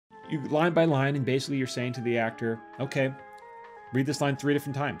you line by line, and basically you're saying to the actor, okay, read this line 3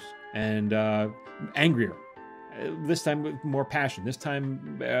 different times, and angrier. This time with more passion. This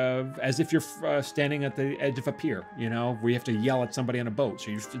time as if you're standing at the edge of a pier, where you have to yell at somebody on a boat,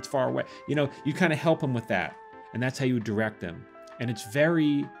 so it's far away. You kind of help them with that, and that's how you direct them. And it's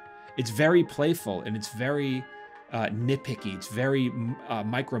very playful, and it's very nitpicky. It's very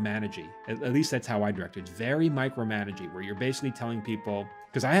micromanaging. At least that's how I direct it. It's very micromanaging, where you're basically telling people,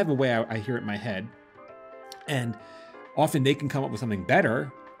 because I have a way I hear it in my head, and often they can come up with something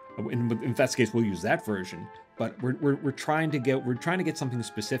better. In that's the case, we'll use that version. But we're trying to get something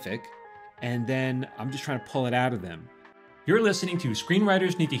specific, and then I'm just trying to pull it out of them. You're listening to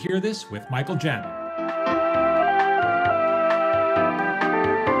Screenwriters Need to Hear This with Michael Jamin.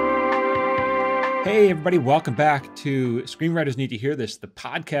 Hey everybody, welcome back to Screenwriters Need to Hear This, the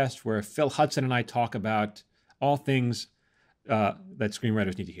podcast where Phil Hudson and I talk about all things that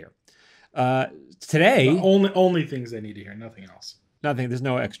screenwriters need to hear. Today, only things they need to hear, nothing else. Nothing. There's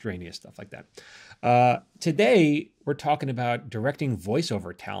no extraneous stuff like that. Today, we're talking about directing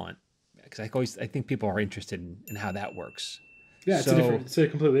voiceover talent, because I think people are interested in how that works. Yeah, it's a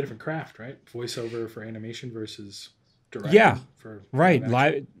completely different craft, right? Voiceover for animation versus directing for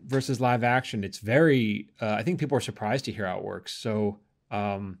live versus live action. It's very. I think people are surprised to hear how it works. So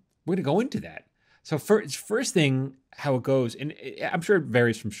we're going to go into that. So first thing, how it goes, and I'm sure it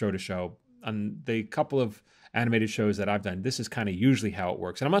varies from show to show. On the couple of animated shows that I've done, this is kind of usually how it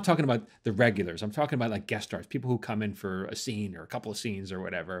works. And I'm not talking about the regulars. I'm talking about like guest stars, people who come in for a scene or a couple of scenes or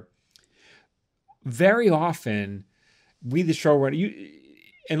whatever. Very often, we, the showrunner,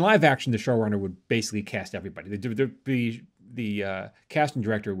 in live action, the showrunner would basically cast everybody. The casting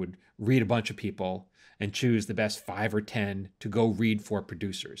director would read a bunch of people and choose the best 5 or 10 to go read for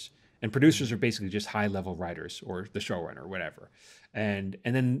producers. And producers are basically just high-level writers or the showrunner or whatever. And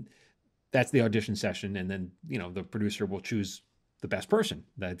then that's the audition session, and then the producer will choose the best person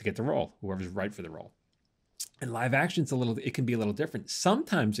to get the role, whoever's right for the role. In live action, it can be a little different.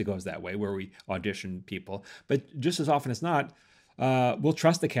 Sometimes it goes that way, where we audition people, but just as often as not, we'll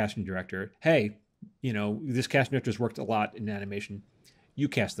trust the casting director. Hey, this casting director's worked a lot in animation. You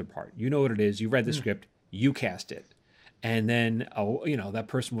cast the part. You know what it is. You read the script. You cast it, and then that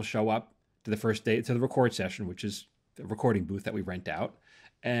person will show up to the first day to the record session, which is the recording booth that we rent out,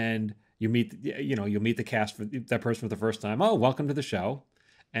 and you'll meet the cast for that person for the first time. Oh, welcome to the show,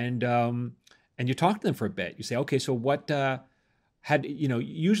 and you talk to them for a bit. You say, okay, so what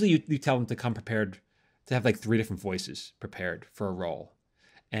usually you tell them to come prepared to have like 3 different voices prepared for a role,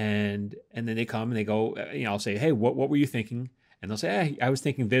 and then they come and they go. I'll say, hey, what were you thinking? And they'll say, hey, I was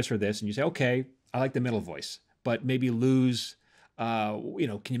thinking this or this, and you say, okay, I like the middle voice, but maybe lose.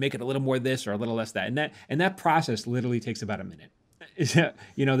 Can you make it a little more this or a little less that? And that process literally takes about a minute. There's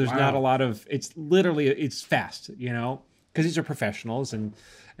not a lot of, it's fast, because these are professionals and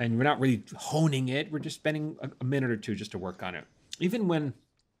we're not really honing it. We're just spending a minute or two just to work on it. Even when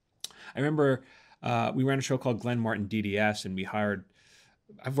I remember we ran a show called Glenn Martin DDS, and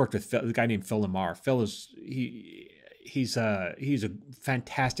I've worked with a guy named Phil Lamar. Phil he's a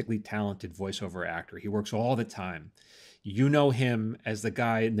fantastically talented voiceover actor. He works all the time. You know him as the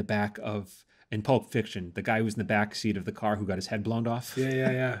guy in Pulp Fiction, the guy who's in the back seat of the car who got his head blown off.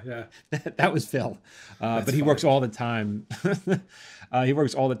 Yeah. That was Phil. But he works all the time. He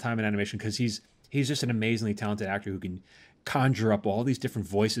works all the time in animation because he's just an amazingly talented actor who can conjure up all these different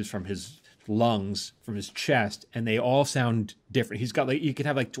voices from his lungs, from his chest, and they all sound different. He's got you could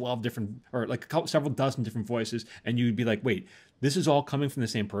have 12 different, or several dozen different voices, and you'd be like, wait, this is all coming from the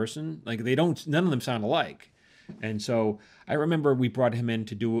same person? None of them sound alike. And so I remember we brought him in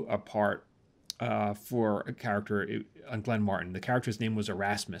to do a part for a character on Glenn Martin. The character's name was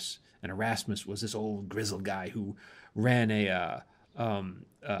Erasmus, and Erasmus was this old grizzled guy who ran a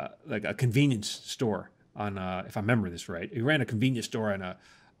convenience store on, if I remember this right, he ran a convenience store on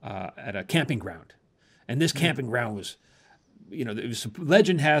at a camping ground, and this camping ground was,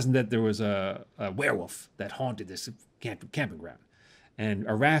 legend has it that there was a werewolf that haunted this camping ground, and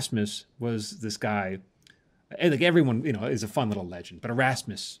Erasmus was this guy. Like everyone, is a fun little legend, but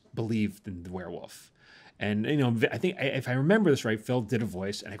Erasmus believed in the werewolf. And, I think if I remember this right, Phil did a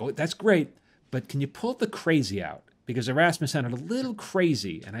voice, and I go, that's great, but can you pull the crazy out? Because Erasmus sounded a little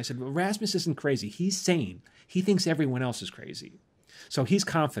crazy. And I said, well, Erasmus isn't crazy. He's sane. He thinks everyone else is crazy. So he's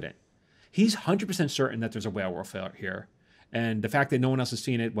confident. He's 100% certain that there's a werewolf out here. And the fact that no one else has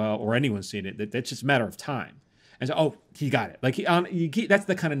seen it, or anyone's seen it, that's just a matter of time. And so, he got it. That's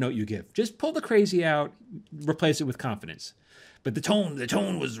the kind of note you give. Just pull the crazy out, replace it with confidence. But the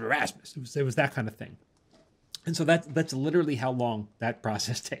tone was Erasmus. It was that kind of thing. And so that's literally how long that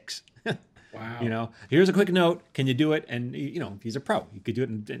process takes. Wow. Here's a quick note. Can you do it? And he's a pro. You could do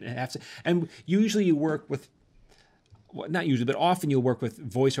it in half. And usually you work with, well, not usually, but often you'll work with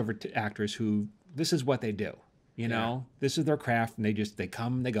voiceover actors who this is what they do. This is their craft, and they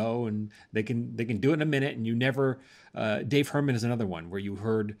come, they go, and they can do it in a minute. And you never. Dave Herman is another one where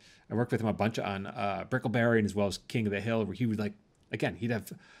I worked with him a bunch on Brickleberry and as well as King of the Hill, where he would he'd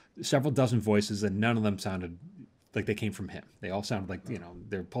have several dozen voices, and none of them sounded like they came from him. They all sounded like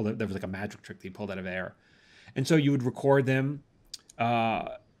they're pulled. There was like a magic trick they pulled out of air, and so you would record them,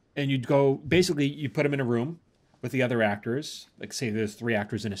 and you'd go. Basically, you put them in a room with the other actors. Like say there's 3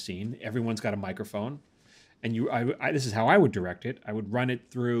 actors in a scene. Everyone's got a microphone, and this is how I would direct it. I would run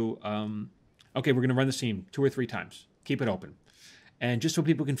it through. Okay, we're going to run the scene 2 or 3 times. Keep it open. And just so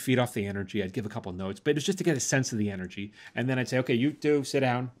people can feed off the energy, I'd give a couple notes, but it's just to get a sense of the energy. And then I'd say, okay, you two sit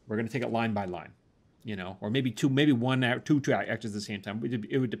down. We're going to take it line by line, or maybe two actors at the same time.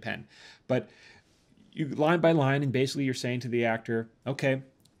 It would depend. But you line by line, and basically you're saying to the actor, okay,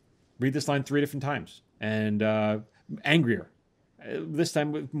 read this line 3 different times, and angrier. This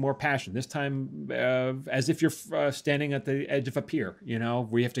time with more passion. This time as if you're standing at the edge of a pier,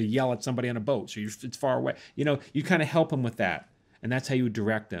 where you have to yell at somebody on a boat, so it's far away. You kind of help them with that. And that's how you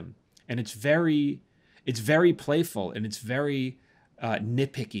direct them. And it's very playful, and it's very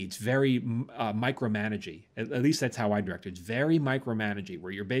nitpicky. It's very micromanagey. At least that's how I direct it. It's very micromanagey,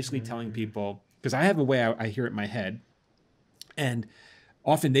 where you're basically telling people, because I have a way I hear it in my head, and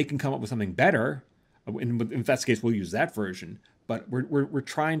often they can come up with something better. And if that's the case, we'll use that version. But we're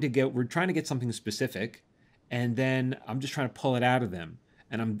trying to get something specific, and then I'm just trying to pull it out of them.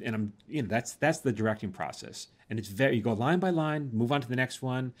 And I'm that's the directing process. And it's you go line by line, move on to the next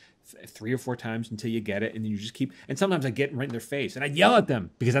one 3 or 4 times until you get it. And then you just keep, and sometimes I get right in their face and I yell at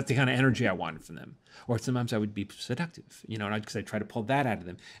them because that's the kind of energy I wanted from them. Or sometimes I would be seductive, because I try to pull that out of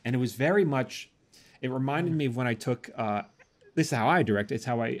them. And it was very much, it reminded me of when I took, this is how I direct, it's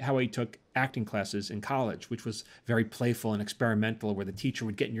how I took acting classes in college, which was very playful and experimental, where the teacher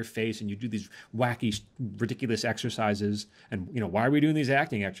would get in your face and you do these wacky, ridiculous exercises. And, why are we doing these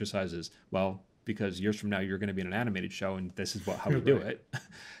acting exercises? Well, because years from now you're going to be in an animated show, and this is how we do it.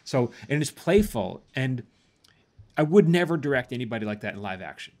 So, and it's playful, and I would never direct anybody like that in live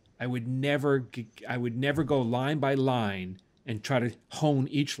action. I would never go line by line and try to hone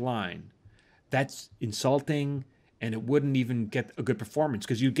each line. That's insulting, and it wouldn't even get a good performance,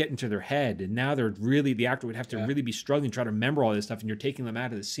 because you get into their head, and now the actor would have to really be struggling, try to remember all this stuff, and you're taking them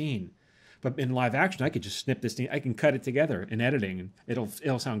out of the scene. But in live action, I could just snip this thing, I can cut it together in editing, and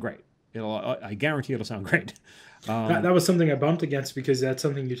it'll sound great. I guarantee it'll sound great. That was something I bumped against, because that's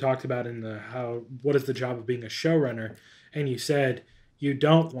something you talked about in what is the job of being a showrunner, and you said you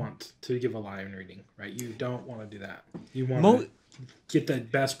don't want to give a line reading, right? You don't want to do that. You want to get the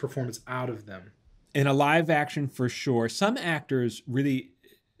best performance out of them. In a live action, for sure. Some actors the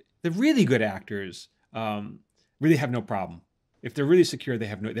really good actors really have no problem. If they're really secure, they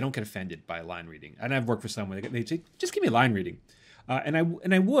don't get offended by a line reading. And I've worked with someone, they say, just give me a line reading. And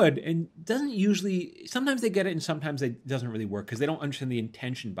I would, and doesn't usually, sometimes they get it and sometimes it doesn't really work because they don't understand the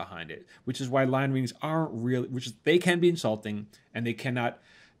intention behind it, which is why line readings aren't really, they can be insulting, and they can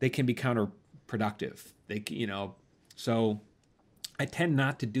be counterproductive. So I tend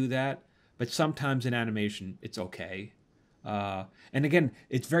not to do that, but sometimes in animation it's okay. And again,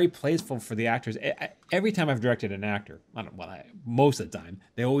 it's very playful for the actors. Every time I've directed an actor, most of the time,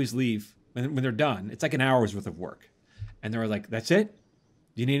 they always leave when they're done. It's like an hour's worth of work. And they're like, that's it?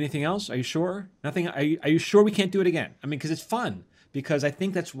 Do you need anything else? Are you sure? Nothing? Are you sure we can't do it again? I mean, because it's fun. Because I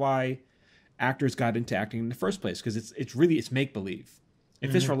think that's why actors got into acting in the first place. Because it's make-believe.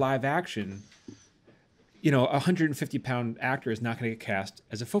 If this were live action, a 150-pound actor is not going to get cast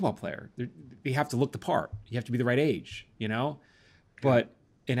as a football player. They have to look the part. You have to be the right age, But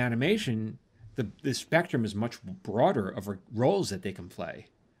in animation, the spectrum is much broader of roles that they can play.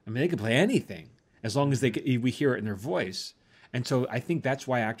 I mean, they can play anything, as long as we hear it in their voice. And so I think that's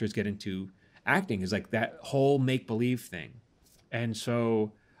why actors get into acting, is like that whole make-believe thing. And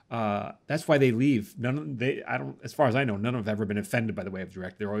so that's why they leave. As far as I know, none of them have ever been offended by the way I've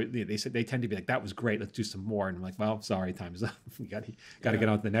directed. They tend to be like, that was great, let's do some more. And I'm like, well, sorry, time's up. We got to get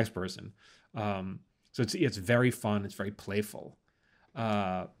on to the next person. So it's very fun. It's very playful.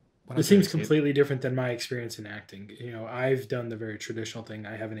 It seems completely different than my experience in acting. I've done the very traditional thing.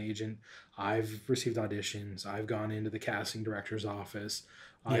 I have an agent. I've received auditions. I've gone into the casting director's office.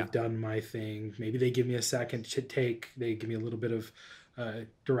 I've done my thing. Maybe they give me a second to take. They give me a little bit of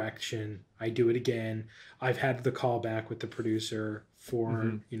direction. I do it again. I've had the call back with the producer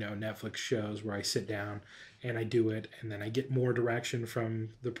for Netflix shows where I sit down and I do it, and then I get more direction from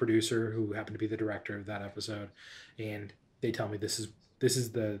the producer who happened to be the director of that episode, and they tell me this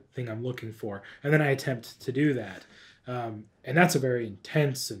is the thing I'm looking for, and then I attempt to do that, and that's a very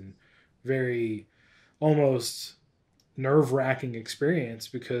intense and very almost nerve-wracking experience,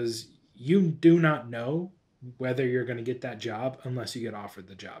 because you do not know whether you're going to get that job unless you get offered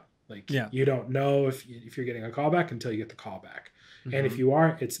the job. Like, you don't know if you're getting a callback until you get the callback. Mm-hmm. And if you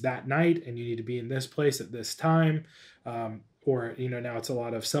are, it's that night and you need to be in this place at this time. Or, now it's a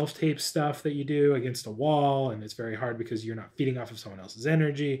lot of self-tape stuff that you do against a wall, and it's very hard because you're not feeding off of someone else's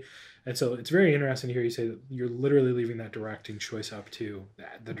energy. And so it's very interesting to hear you say that you're literally leaving that directing choice up to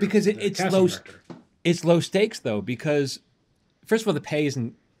the because it's low stakes, though, because first of all, the pay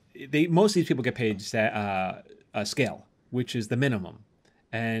isn't, most of these people get paid scale, which is the minimum.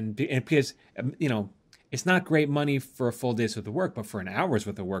 And because, it's not great money for a full day's worth of work, but for an hour's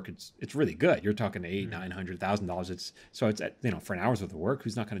worth of work, it's really good. You're talking $800,000-$900,000. It's for an hour's worth of work,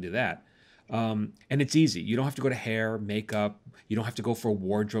 who's not going to do that? And it's easy. You don't have to go to hair, makeup. You don't have to go for a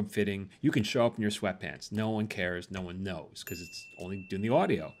wardrobe fitting. You can show up in your sweatpants. No one cares. No one knows, because it's only doing the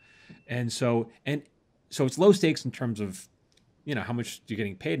audio. And so it's low stakes in terms of, how much you're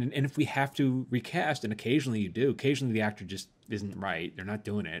getting paid. And if we have to recast, and occasionally you do, occasionally the actor just isn't right. They're not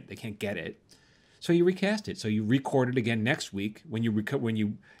doing it. They can't get it. So you recast it. So you record it again next week. When you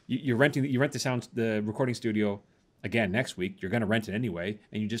rent the recording studio again next week, you're going to rent it anyway,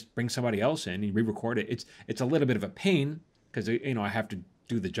 and you just bring somebody else in and you re-record it. It's a little bit of a pain because I have to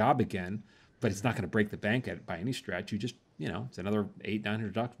do the job again, but it's not going to break the bank by any stretch. You just it's another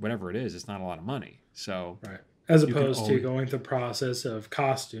 $800-$900, whatever it is. It's not a lot of money. So right. As opposed to going through the process of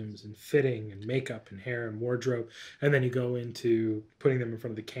costumes and fitting and makeup and hair and wardrobe, and then you go into putting them in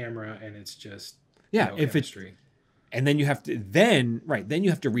front of the camera, and it's just chemistry. And then you have to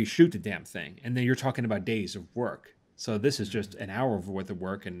reshoot the damn thing, and then you're talking about days of work. So this is just an hour worth of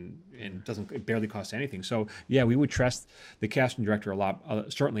work, and it barely costs anything. So yeah, we would trust the casting director a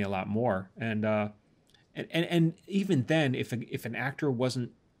lot, certainly a lot more. And even then, if an actor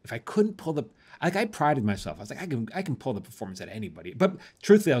wasn't, if I couldn't pull the, like, I prided myself. I was like, I can pull the performance at anybody. But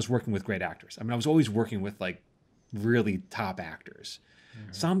truthfully, I was working with great actors. I mean, I was always working with like really top actors.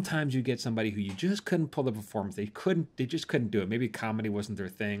 Mm-hmm. Sometimes you get somebody who you just couldn't pull the performance. They just couldn't do it. Maybe comedy wasn't their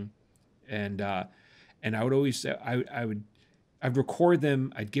thing. And I would always, I'd record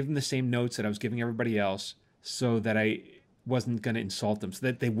them. I'd give them the same notes that I was giving everybody else, so that I wasn't going to insult them, so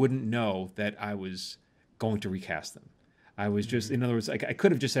that they wouldn't know that I was going to recast them. I was just, in other words, like, I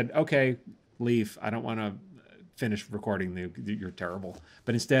could have just said, okay, leave. I don't want to finish recording. You're terrible.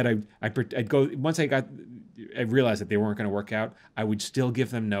 But instead, I'd go, once I realized that they weren't going to work out, I would still give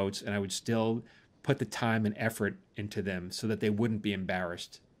them notes, and I would still put the time and effort into them so that they wouldn't be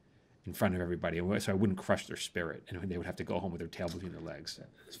embarrassed in front of everybody. So I wouldn't crush their spirit, and they would have to go home with their tail between their legs.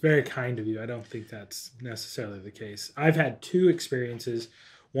 It's very kind of you. I don't think that's necessarily the case. I've had two experiences.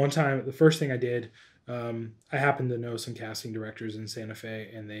 One time, the first thing I did, I happened to know some casting directors in Santa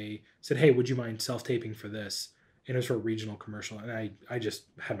Fe, and they said, hey, would you mind self-taping for this? And it was for a regional commercial. And I just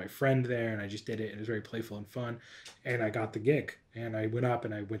had my friend there, and I just did it. And it was very playful and fun. And I got the gig, and I went up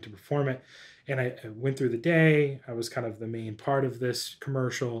and I went to perform it. And I went through the day. I was kind of the main part of this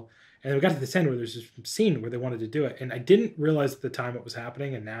commercial. And we got to this end where there's this scene where they wanted to do it. And I didn't realize at the time what was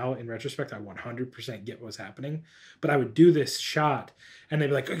happening. And now, in retrospect, I 100% get what was happening. But I would do this shot, and they'd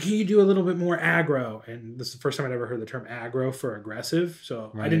be like, oh, can you do a little bit more aggro? And this is the first time I'd ever heard the term aggro for aggressive.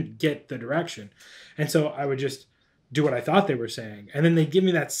 So right. I didn't get the direction. And so I would just do what I thought they were saying. And then they'd give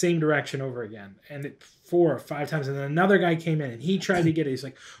me that same direction over again. And 4 or 5 times. And then another guy came in, and he tried to get it. He's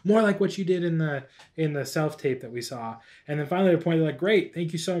like, more like what you did in the self-tape that we saw. And then finally, at a point, they're like, great,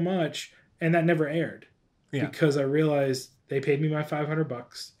 thank you so much. And that never aired. Yeah. Because I realized they paid me my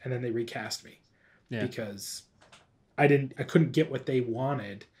 $500, and then they recast me. Yeah. Because I couldn't get what they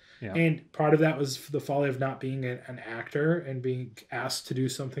wanted. Yeah. And part of that was the folly of not being an actor and being asked to do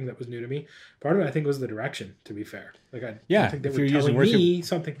something that was new to me. Part of it, I think, was the direction, to be fair. Like, I think they were telling me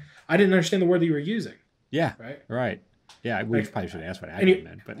something. I didn't understand the word that you were using. Yeah. Right. Yeah. We probably should ask what acting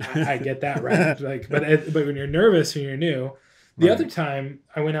meant, but I get that, right? But when you're nervous and you're new, the other time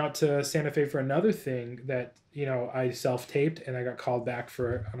I went out to Santa Fe for another thing that, I self-taped, and I got called back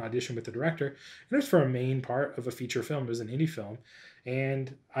for an audition with the director. And it was for a main part of a feature film. It was an indie film.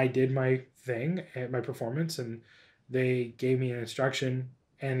 And I did my thing at my performance, and they gave me an instruction,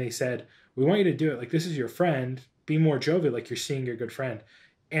 and they said, we want you to do it like this is your friend. Be more jovial, like you're seeing your good friend.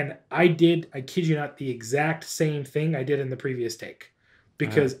 And I kid you not, the exact same thing I did in the previous take,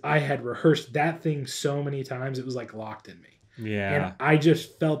 because I had rehearsed that thing so many times. It was like locked in me. And Yeah. I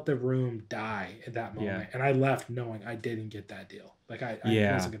just felt the room die at that Yeah. moment. And I left knowing I didn't get that deal. Like I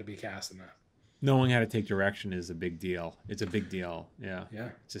Yeah. wasn't going to be cast in that. Knowing how to take direction is a big deal. It's a big deal. Yeah.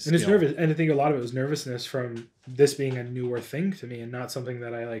 Yeah. It's a And it's skill. nervous. And I think a lot of it was nervousness from this being a newer thing to me and not something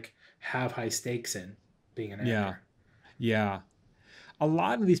that I like have high stakes in being an Yeah. actor. Yeah. A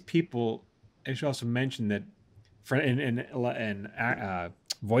lot of these people, I should also mention that for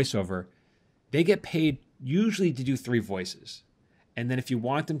voiceover, they get paid usually to do 3 voices. And then if you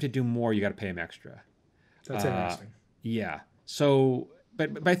want them to do more, you got to pay them extra. That's interesting. Yeah. So,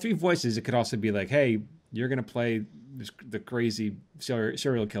 but by 3 voices, it could also be like, hey, you're going to play the crazy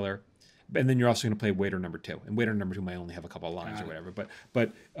serial killer, and then you're also going to play waiter number 2. And waiter number 2 might only have a couple of lines or whatever.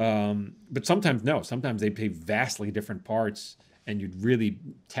 But sometimes no. Sometimes they play vastly different parts, and you'd really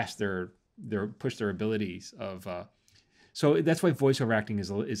test their push their abilities of. So that's why voiceover acting is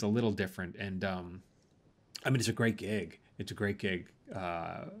a little different. And I mean, it's a great gig. It's a great gig.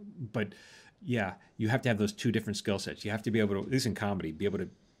 But yeah, you have to have those 2 different skill sets. You have to be able to, at least in comedy, be able to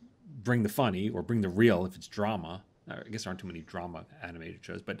bring the funny or bring the real if it's drama. I guess there aren't too many drama animated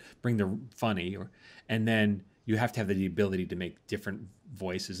shows, but bring the funny, and then you have to have the ability to make different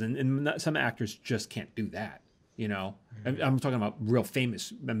voices. And some actors just can't do that. You know, I'm talking about real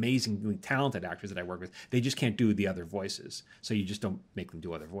famous, amazingly talented actors that I work with. They just can't do the other voices. So you just don't make them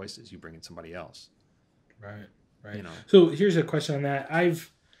do other voices. You bring in somebody else. Right. Right. You know. So here's a question on that.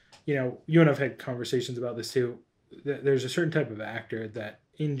 You and I've had conversations about this too. There's a certain type of actor that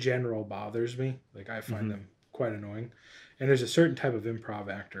in general bothers me. Like I find them quite annoying. And there's a certain type of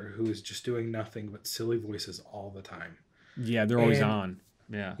improv actor who is just doing nothing but silly voices all the time. Yeah, they're always on.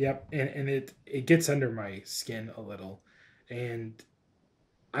 Yeah. Yep. And it gets under my skin a little. And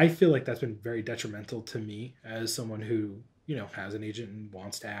I feel like that's been very detrimental to me as someone who, has an agent and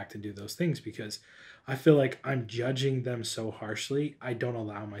wants to act and do those things, because I feel like I'm judging them so harshly. I don't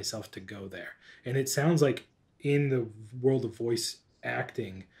allow myself to go there. And it sounds like in the world of voice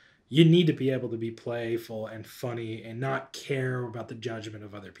acting, you need to be able to be playful and funny and not care about the judgment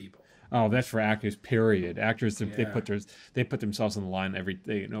of other people. Oh, that's for actors. Period. Actors, they put themselves on the line every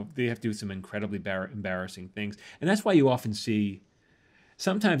day. They have to do some incredibly embarrassing things, and that's why you often see.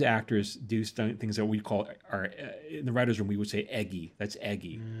 Sometimes actors do things that we call in the writers' room. We would say eggy. That's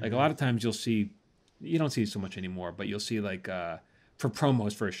eggy. Like a lot of times you'll see, you don't see it so much anymore, but you'll see like for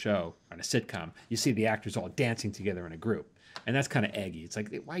promos for a show on a sitcom, you see the actors all dancing together in a group, and that's kind of eggy. It's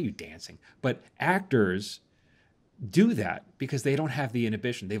like, why are you dancing? But actors do that because they don't have the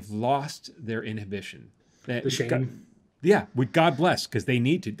inhibition. They've lost their inhibition. The shame. With God bless, because they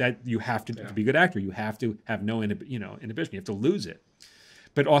need to. That you have to be a good actor. You have to have no inhibition. You have to lose it.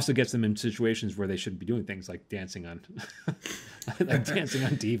 But also gets them in situations where they shouldn't be doing things like dancing on, dancing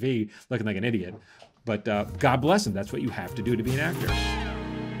on TV, looking like an idiot. But God bless them. That's what you have to do to be an actor.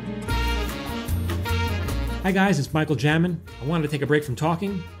 Hi guys, it's Michael Jamin. I wanted to take a break from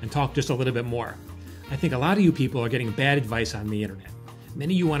talking and talk just a little bit more. I think a lot of you people are getting bad advice on the internet.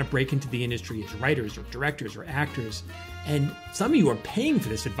 Many of you want to break into the industry as writers or directors or actors, and some of you are paying for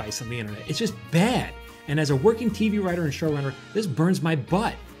this advice on the internet. It's just bad. And as a working TV writer and showrunner, this burns my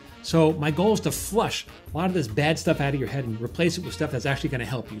butt. So my goal is to flush a lot of this bad stuff out of your head and replace it with stuff that's actually going to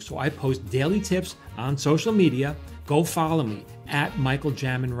help you. So I post daily tips on social media. Go follow me at Michael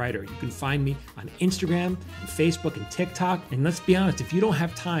Jamin Writer. You can find me on Instagram, and Facebook, and TikTok. And let's be honest, if you don't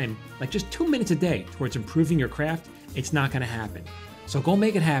have time, like just 2 minutes a day towards improving your craft, it's not going to happen. So go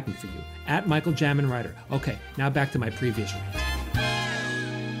make it happen for you at Michael Jamin Writer. Okay, now back to my previous rant.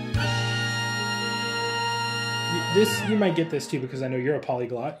 You might get this too, because I know you're a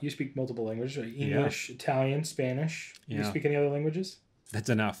polyglot. You speak multiple languages, right? English, Italian, Spanish. Yeah. You speak any other languages? That's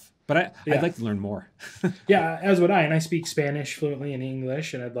enough. But I'd like to learn more. Yeah, as would I. And I speak Spanish fluently and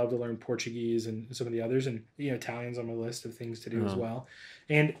English, and I'd love to learn Portuguese and some of the others. And Italian's on my list of things to do as well.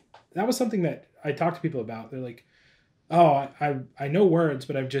 And that was something that I talk to people about. They're like, oh, I know words,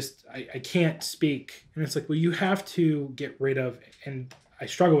 but I can't speak. And it's like, well, you have to get rid of, and I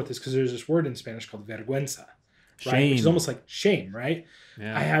struggle with this because there's this word in Spanish called vergüenza. Right? Which is almost like shame, right?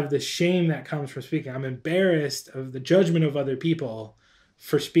 Yeah. I have the shame that comes from speaking. I'm embarrassed of the judgment of other people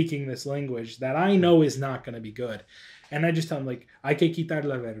for speaking this language that I know is not going to be good. And I just tell them, like, hay que quitar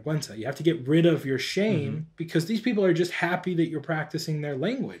la vergüenza. You have to get rid of your shame because these people are just happy that you're practicing their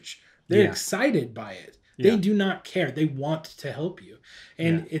language. They're excited by it. They do not care. They want to help you.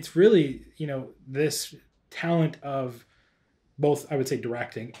 And it's really, this talent of both, I would say,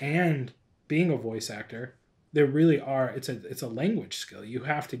 directing and being a voice actor. There really are, it's a language skill. You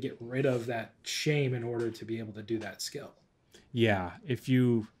have to get rid of that shame in order to be able to do that skill. Yeah. If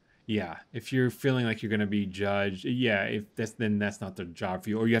you Yeah, if you're feeling like you're going to be judged, yeah, if that's then that's not the job for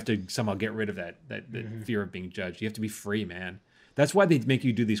you, or you have to somehow get rid of that fear of being judged. You have to be free, man. That's why they make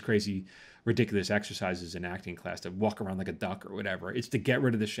you do these crazy, ridiculous exercises in acting class to walk around like a duck or whatever. It's to get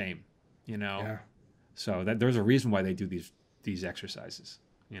rid of the shame, you know. Yeah. So that there's a reason why they do these exercises,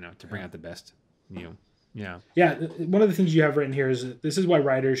 you know, to bring Yeah. out the best, you know. Yeah. Yeah, one of the things you have written here is that this is why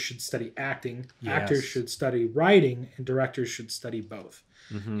writers should study acting, actors Yes. should study writing, and directors should study both.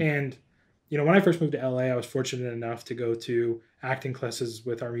 Mm-hmm. And when I first moved to LA, I was fortunate enough to go to acting classes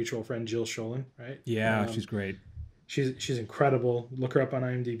with our mutual friend Jill Sholin. Right? Yeah, she's great. She's incredible. Look her up on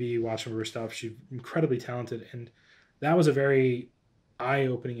IMDb, watch some of her stuff. She's incredibly talented, and that was a very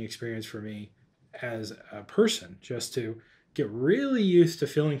eye-opening experience for me as a person, just to get really used to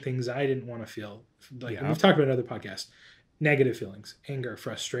feeling things I didn't want to feel. Like Yeah. we've talked about in other podcasts, negative feelings, anger,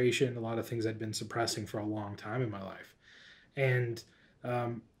 frustration, a lot of things I'd been suppressing for a long time in my life. And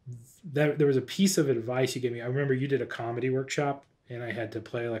there was a piece of advice you gave me. I remember you did a comedy workshop, and I had to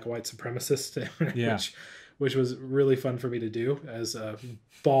play like a white supremacist, Yeah. which was really fun for me to do as a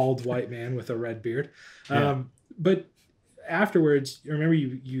bald white man with a red beard. Yeah. But afterwards, I remember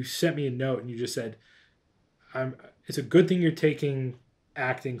you sent me a note and you just said, it's a good thing you're taking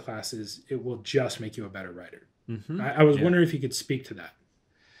acting classes. It will just make you a better writer. Mm-hmm. I was wondering if you could speak to that.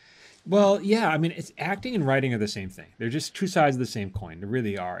 Well, yeah, I mean, it's acting and writing are the same thing. They're just two sides of the same coin. They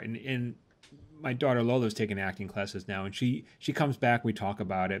really are. And my daughter Lola's taking acting classes now, and she comes back. We talk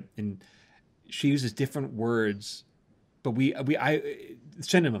about it, and she uses different words, but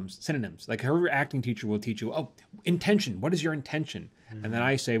synonyms. Like her acting teacher will teach you, intention. What is your intention? Mm-hmm. And then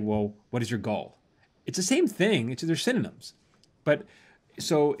I say, well, what is your goal? It's the same thing. They're synonyms, but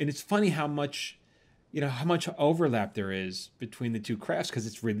and it's funny how much overlap there is between the two crafts, because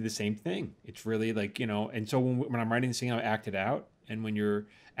it's really the same thing. It's really like, and so when I'm writing the scene, I act it out. And when you're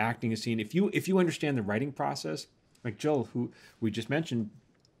acting a scene, if you understand the writing process, like Jill, who we just mentioned,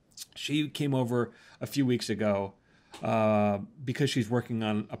 she came over a few weeks ago because she's working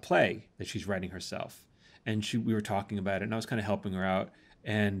on a play that she's writing herself. And we were talking about it, and I was kind of helping her out.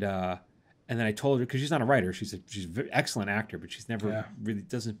 And then I told her, because she's not a writer, she's an excellent actor, but she's never really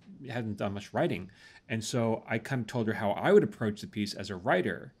hasn't done much writing. And so I kind of told her how I would approach the piece as a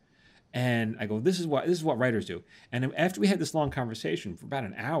writer. And I go, this is what writers do. And after we had this long conversation for about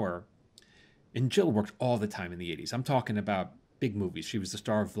an hour, and Jill worked all the time in the 80s. I'm talking about big movies. She was the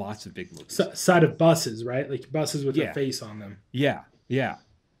star of lots of big movies. Side of buses, right? Like buses with her face on them. Yeah.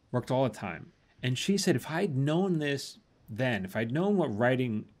 Worked all the time. And she said, if I'd known this then, if I'd known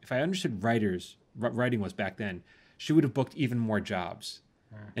if I understood what writing was back then, she would have booked even more jobs.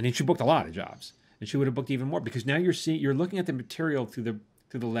 And then she booked a lot of jobs. And she would have booked even more, because now you're looking at the material through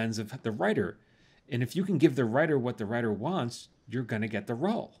the lens of the writer. And if you can give the writer what the writer wants, you're going to get the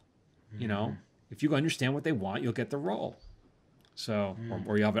role. Mm-hmm. If you understand what they want, you'll get the role. So,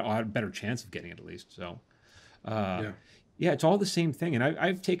 or you'll have a better chance of getting it, at least. So, yeah, it's all the same thing. And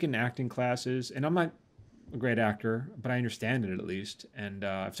I've taken acting classes, and I'm not a great actor, but I understand it at least. And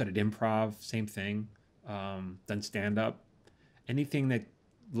I've studied improv, same thing. Done stand-up. Anything that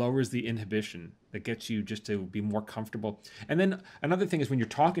lowers the inhibition, that gets you just to be more comfortable. And then another thing is, when you're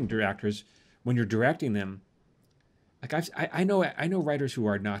talking to actors, when you're directing them, like I know writers who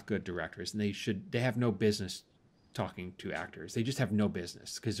are not good directors, and they have no business talking to actors. They just have no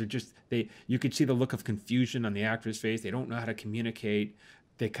business, because you could see the look of confusion on the actor's face. They don't know how to communicate.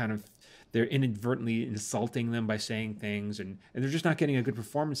 They're inadvertently insulting them by saying things, and they're just not getting a good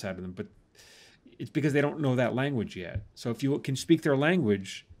performance out of them. But it's because they don't know that language yet. So if you can speak their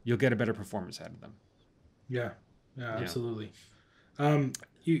language, you'll get a better performance out of them. Yeah, absolutely.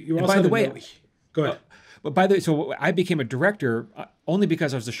 You also, by the way, go ahead. But by the way, so I became a director only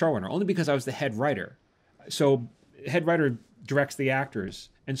because I was the showrunner, only because I was the head writer. So head writer directs the actors,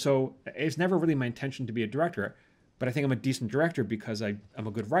 and so it's never really my intention to be a director. But I think I'm a decent director because I'm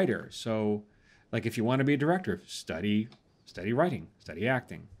a good writer. So, like, if you want to be a director, study writing, study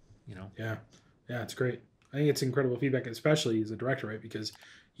acting. Yeah, it's great. I think it's incredible feedback, especially as a director, right? Because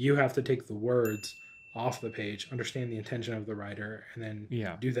you have to take the words off the page, understand the intention of the writer, and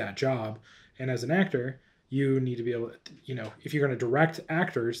then do that job. And as an actor, you need to be able to, if you're going to direct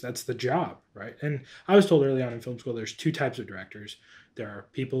actors, that's the job, right? And I was told early on in film school, there's two types of directors. There are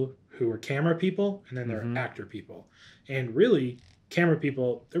people who are camera people, and then there are actor people. And really, camera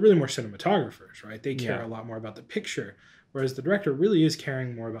people, they're really more cinematographers, right? They care a lot more about the picture, whereas the director really is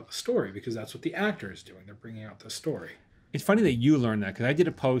caring more about the story, because that's what the actor is doing. They're bringing out the story. It's funny that you learned that, because I did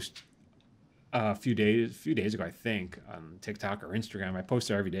a post a few days ago, I think, on TikTok or Instagram. I post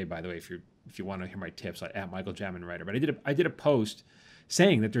there every day, by the way, if you want to hear my tips, at Michael Jamin Writer. But I did a post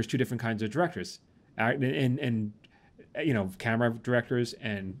saying that there's two different kinds of directors, and you know, camera directors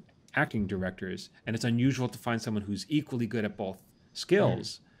and acting directors, and it's unusual to find someone who's equally good at both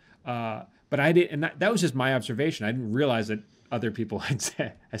skills. But I did, and that was just my observation. I didn't realize that other people had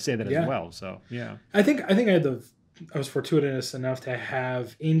say that as well. So yeah, I think I was fortuitous enough to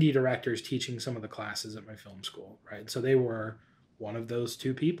have indie directors teaching some of the classes at my film school, right? So they were one of those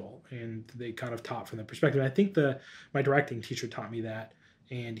two people, and they kind of taught from the perspective. I think my directing teacher taught me that,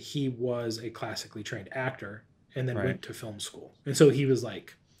 and he was a classically trained actor, and then went to film school, and so he was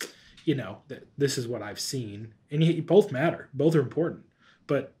like, you know, this is what I've seen, and both matter, both are important,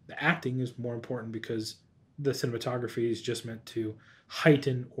 but the acting is more important because the cinematography is just meant to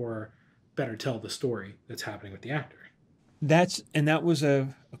heighten or better tell the story that's happening with the actor. That was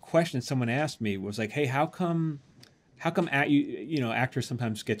a question someone asked me, was like, hey, how come actors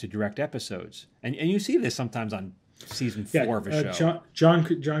sometimes get to direct episodes, and you see this sometimes on season 4 of a show. John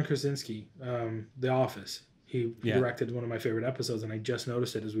Krasinski, The Office. He directed one of my favorite episodes, and I just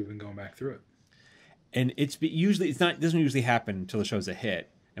noticed it as we've been going back through it. And it doesn't usually happen until the show's a hit,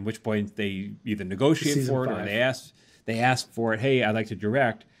 at which point they either negotiate for it or they ask for it. Hey, I'd like to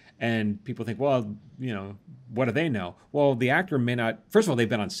direct, and people think, well, you know, what do they know? Well, the actor may not. First of all, they've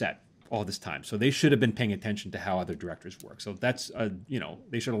been on set all this time, so they should have been paying attention to how other directors work. So that's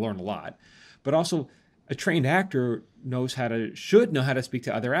they should have learned a lot, but also, a trained actor should know how to speak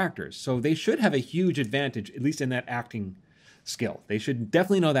to other actors. So they should have a huge advantage, at least in that acting skill. They should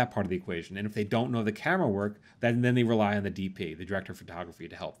definitely know that part of the equation. And if they don't know the camera work, then they rely on the DP, the director of photography,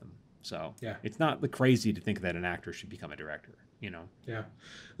 to help them. So it's not crazy to think that an actor should become a director, you know? Yeah.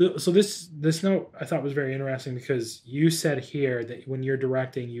 So this note I thought was very interesting, because you said here that when you're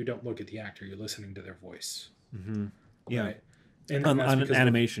directing, you don't look at the actor, you're listening to their voice. Mm-hmm. Yeah. Right? And on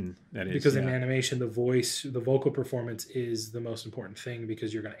animation, that is. Because in animation, the vocal performance is the most important thing,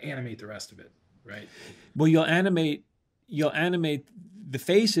 because you're going to animate the rest of it, right? Well, you'll animate the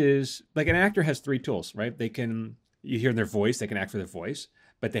faces. Like, an actor has 3 tools, right? You hear their voice, they can act for their voice,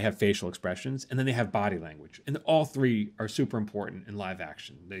 but they have facial expressions, and then they have body language. And all 3 are super important in live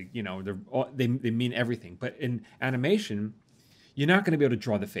action. They mean everything. But in animation, you're not going to be able to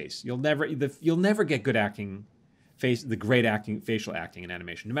draw the face. You'll never get good acting. Facial acting in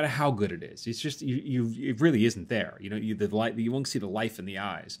animation, no matter how good it is. It's just it really isn't there. You know, you won't see the life in the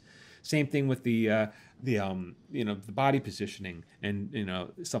eyes. Same thing with the body positioning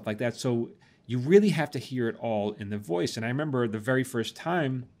and stuff like that. So you really have to hear it all in the voice. And I remember the very first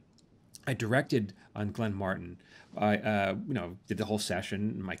time I directed on Glenn Martin, I did the whole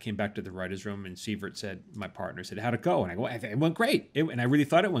session, and I came back to the writer's room, and Sievert said, my partner said, how'd it go? And I go, it went great. And I really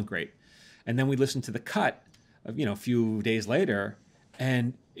thought it went great. And then we listened to the cut a few days later,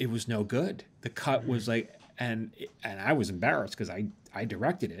 and it was no good. The cut was like, and I was embarrassed, because I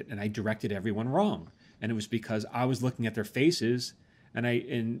directed it, and I directed everyone wrong. And it was because I was looking at their faces,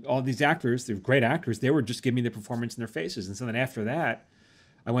 and all these actors, they're great actors, they were just giving me the performance in their faces. And so then after that,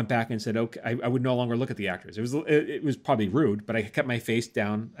 I went back and said, okay, I would no longer look at the actors. It was probably rude, but I kept my face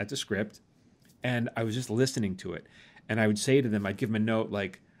down at the script, and I was just listening to it. And I would say to them, I'd give them a note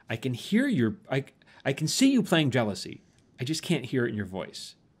like, I can hear I can see you playing jealousy. I just can't hear it in your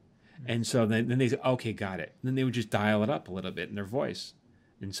voice. And so then they say, okay, got it. And then they would just dial it up a little bit in their voice.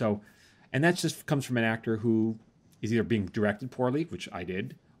 And that just comes from an actor who is either being directed poorly, which I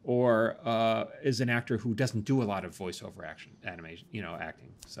did, or is an actor who doesn't do a lot of voiceover acting.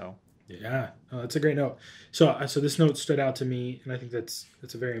 So yeah, that's a great note. So this note stood out to me, and I think that's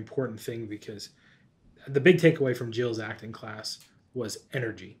a very important thing, because the big takeaway from Jill's acting class was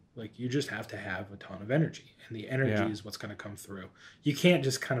energy. Like, you just have to have a ton of energy, and the energy is what's going to come through. You can't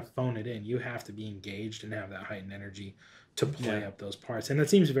just kind of phone it in. You have to be engaged and have that heightened energy to play up those parts. And that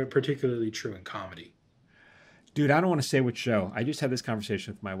seems very particularly true in comedy. Dude, I don't want to say which show. I just had this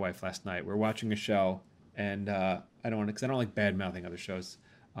conversation with my wife last night. We're watching a show, and I don't like bad mouthing other shows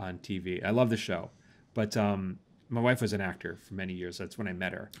on TV. I love the show, but my wife was an actor for many years. That's when I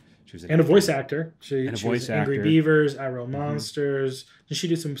met her. She was a voice actor. She was Angry Beavers, I Roll Monsters. Did she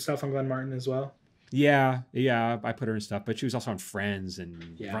do some stuff on Glenn Martin as well? Yeah. I put her in stuff, but she was also on Friends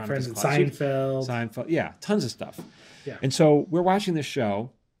and Friends and Seinfeld. Yeah, tons of stuff. Yeah. And so we're watching this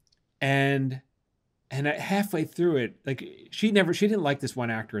show, and halfway through it, like, she didn't like this one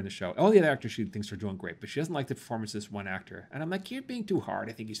actor in the show. All the other actors she thinks are doing great, but she doesn't like the performance of this one actor. And I'm like, you're being too hard.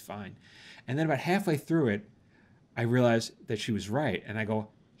 I think he's fine. And then about halfway through it, I realized that she was right. And I go,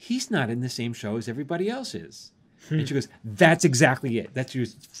 he's not in the same show as everybody else is. And she goes, that's exactly it.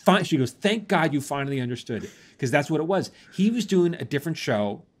 She goes, thank God you finally understood, because that's what it was. He was doing a different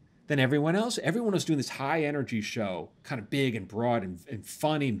show than everyone else. Everyone was doing this high energy show, kind of big and broad and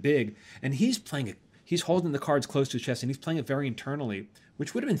funny and big. And he's playing it, he's holding the cards close to his chest and he's playing it very internally,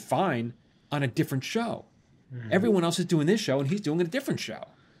 which would have been fine on a different show. Everyone else is doing this show and he's doing a different show.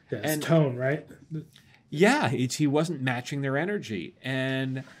 Yeah, it's tone, right? Yeah, he wasn't matching their energy.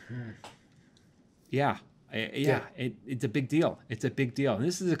 And it's a big deal. It's a big deal. And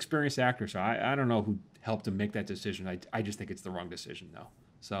this is an experienced actor, so I don't know who helped him make that decision. I just think it's the wrong decision, though.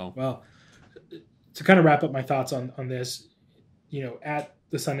 So, well, to kind of wrap up my thoughts on this, at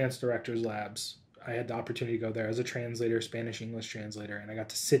the Sundance Directors Labs, I had the opportunity to go there as a translator, Spanish-English translator, and I got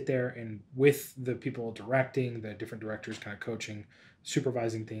to sit there and with the people directing, the different directors kind of coaching,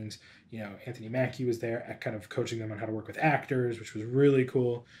 supervising things. Anthony Mackie was there kind of coaching them on how to work with actors, which was really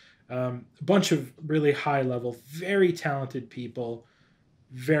cool. A bunch of really high-level, very talented people,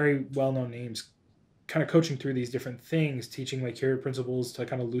 very well-known names, kind of coaching through these different things, teaching like here are principles to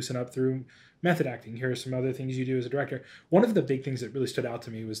kind of loosen up through method acting. Here are some other things you do as a director. One of the big things that really stood out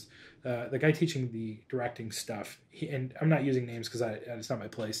to me was the guy teaching the directing stuff. And I'm not using names because it's not my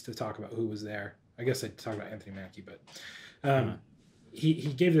place to talk about who was there. I guess I'd talk about Anthony Mackie, but he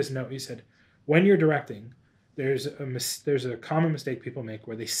gave this note. He said, when you're directing, there's a common mistake people make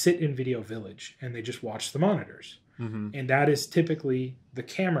where they sit in Video Village and they just watch the monitors. And that is typically the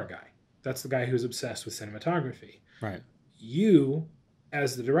camera guy. That's the guy who's obsessed with cinematography. Right. You,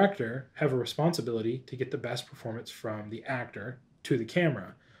 as the director, have a responsibility to get the best performance from the actor to the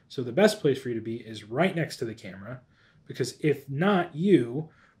camera. So the best place for you to be is right next to the camera, because if not you,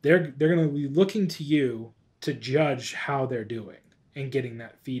 they're going to be looking to you to judge how they're doing and getting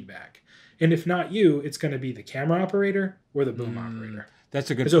that feedback. And if not you, it's going to be the camera operator or the boom operator. That's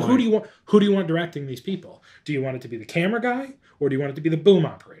a good point. So who do you want directing these people? Do you want it to be the camera guy or do you want it to be the boom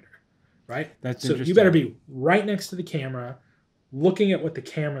operator? Right? That's so you better be right next to the camera, looking at what the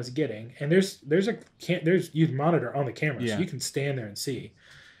camera's getting. And there's you monitor on the camera, so you can stand there and see.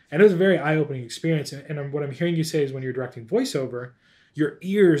 And it was a very eye-opening experience. And what I'm hearing you say is when you're directing voiceover, your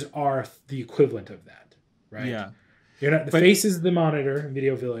ears are the equivalent of that, right? Yeah. You're not the face is the monitor in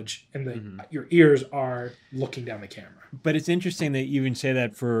Video Village, and your ears are looking down the camera. But it's interesting that you even say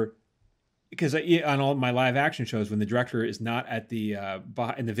that because on all my live action shows, when the director is not at the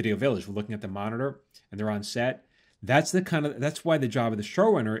in the Video Village, we're looking at the monitor and they're on set. That's why the job of the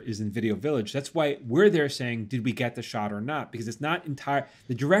showrunner is in Video Village. That's why we're there saying, did we get the shot or not? Because it's not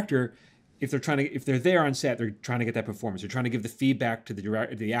the director. If they're there on set, they're trying to get that performance. They're trying to give the feedback to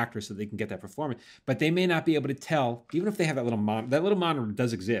the actor so they can get that performance. But they may not be able to tell, even if they have that little monitor. That little monitor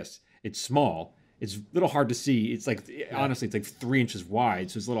does exist. It's small. It's a little hard to see. It's like, honestly, it's like 3 inches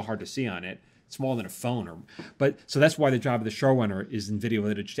wide, so it's a little hard to see on it. It's smaller than a phone. So that's why the job of the showrunner is in Video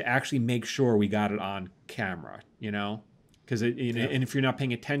Village, to actually make sure we got it on camera, Because and if you're not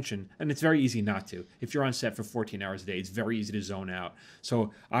paying attention, and it's very easy not to. If you're on set for 14 hours a day, it's very easy to zone out.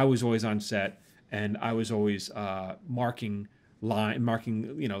 So I was always on set, and I was always marking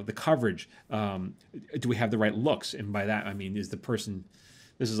the coverage. Do we have the right looks? And by that I mean, is the person.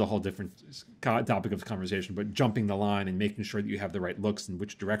 This is a whole different topic of conversation, but jumping the line and making sure that you have the right looks and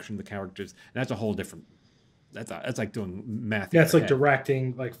which direction the characters. And that's a whole different. That's like doing math. Yeah, it's like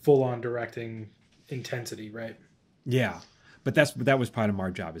directing, like full on directing intensity, right? Yeah. But that was part of our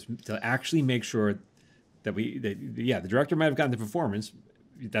job, is to actually make sure that the director might have gotten the performance.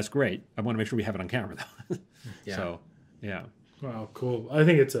 That's great. I want to make sure we have it on camera, though. Yeah. So, yeah. Wow, cool. I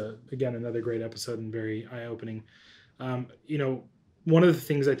think it's again another great episode and very eye opening. One of the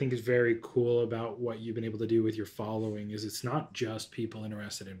things I think is very cool about what you've been able to do with your following is it's not just people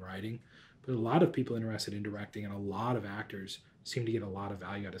interested in writing, but a lot of people interested in directing, and a lot of actors seem to get a lot of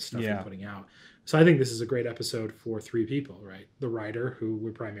value out of stuff you're putting out. So I think this is a great episode for 3 people, right? The writer, who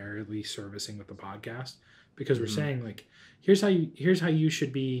we're primarily servicing with the podcast, because we're saying, like, here's how you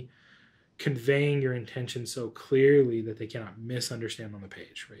should be conveying your intention so clearly that they cannot misunderstand on the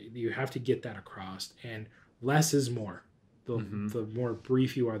page, right? You have to get that across, and less is more. The more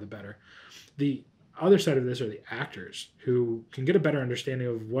brief you are, the better. The other side of this are the actors, who can get a better understanding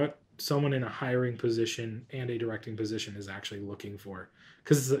of what someone in a hiring position and a directing position is actually looking for,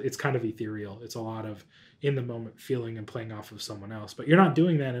 because it's kind of ethereal. It's a lot of in the moment feeling and playing off of someone else, but you're not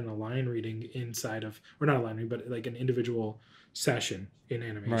doing that in a line reading inside of, or not a line reading, but like an individual session in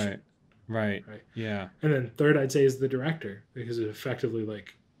animation. Right. Yeah. And then third, I'd say, is the director, because it's effectively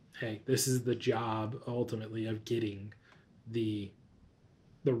like, hey, this is the job ultimately of getting the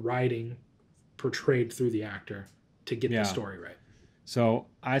writing portrayed through the actor to get the story right. So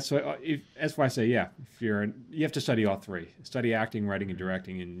that's why I say, if you have to study all 3. Study acting, writing, and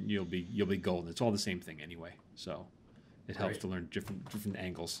directing, and you'll be golden. It's all the same thing anyway. So it helps to learn different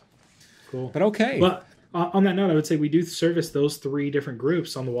angles. Cool. But okay. Well, on that note, I would say we do service those 3 different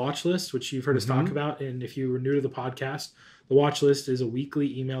groups on the watch list, which you've heard us talk about. And if you were new to the podcast, the watch list is a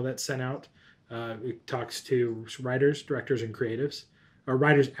weekly email that's sent out. It talks to writers, directors, and creatives, or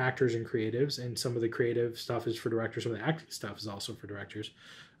writers, actors, and creatives. And some of the creative stuff is for directors. Some of the acting stuff is also for directors.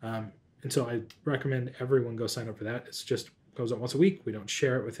 And so I recommend everyone go sign up for that. It's just goes out once a week. We don't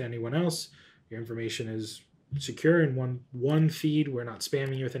share it with anyone else. Your information is secure in one feed. We're not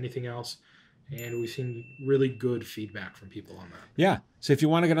spamming you with anything else. And we've seen really good feedback from people on that. Yeah. So if you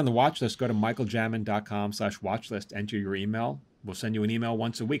want to get on the watch list, go to michaeljamin.com/watchlist. Enter your email. We'll send you an email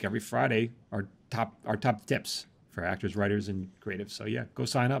once a week, every Friday, our top tips for actors, writers, and creatives. So yeah, go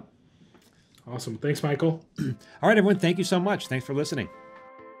sign up. Awesome. Thanks, Michael. All right, everyone. Thank you so much. Thanks for listening.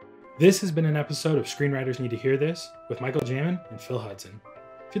 This has been an episode of Screenwriters Need to Hear This with Michael Jamin and Phil Hudson.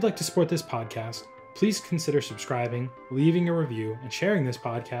 If you'd like to support this podcast, please consider subscribing, leaving a review, and sharing this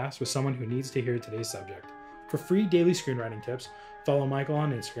podcast with someone who needs to hear today's subject. For free daily screenwriting tips, follow Michael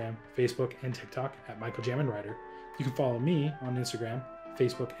on Instagram, Facebook, and TikTok at Michael Jamin Writer. You can follow me on Instagram,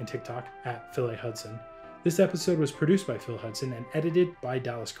 Facebook, and TikTok at Phil A. Hudson. This episode was produced by Phil Hudson and edited by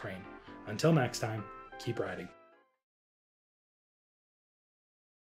Dallas Crane. Until next time, keep writing.